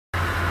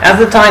As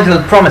the title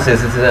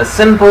promises, it is a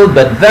simple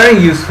but very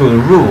useful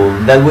rule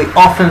that we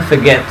often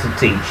forget to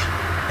teach.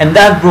 And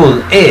that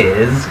rule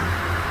is...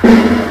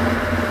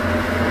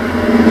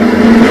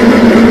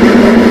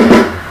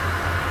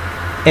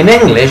 in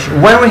English,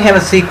 when we have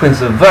a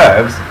sequence of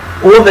verbs,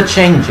 all the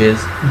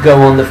changes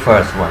go on the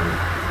first one.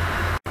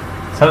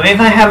 So if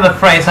I have a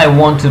phrase I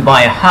want to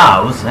buy a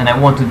house and I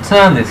want to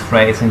turn this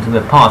phrase into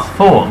the past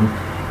form,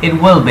 it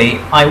will be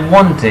I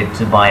wanted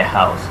to buy a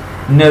house,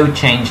 no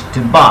change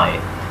to buy.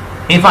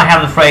 If I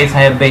have the phrase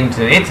I have been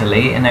to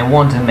Italy and I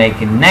want to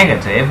make it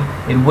negative,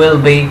 it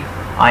will be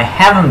I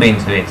haven't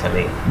been to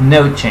Italy,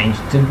 no change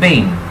to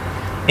been.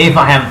 If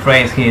I have a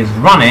phrase he is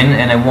running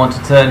and I want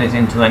to turn it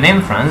into an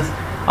inference,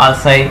 I'll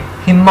say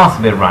he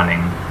must be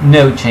running,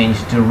 no change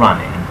to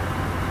running.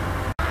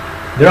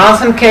 There are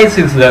some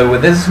cases though where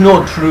this is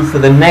not true for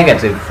the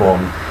negative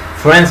form.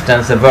 For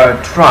instance, the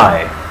verb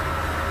try.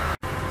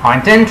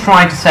 I didn't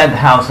try to set the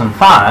house on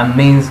fire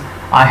means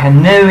I had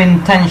no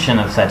intention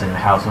of setting the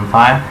house on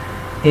fire,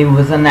 it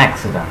was an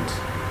accident.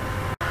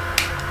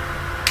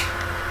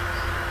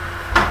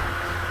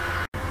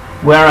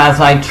 Whereas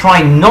I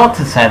try not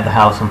to set the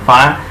house on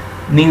fire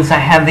means I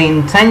had the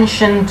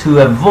intention to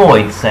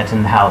avoid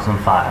setting the house on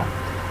fire.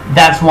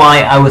 That's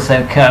why I was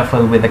so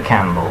careful with the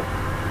candle.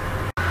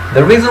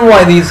 The reason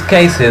why these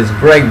cases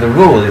break the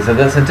rule is that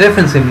there's a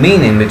difference in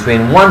meaning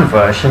between one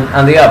version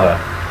and the other.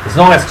 As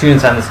long as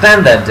students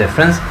understand that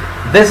difference,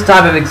 this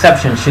type of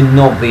exception should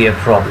not be a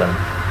problem.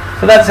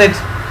 So that's it.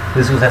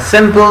 This was a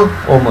simple,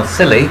 almost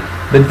silly,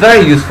 but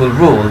very useful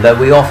rule that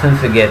we often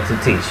forget to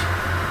teach.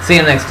 See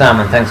you next time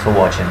and thanks for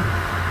watching.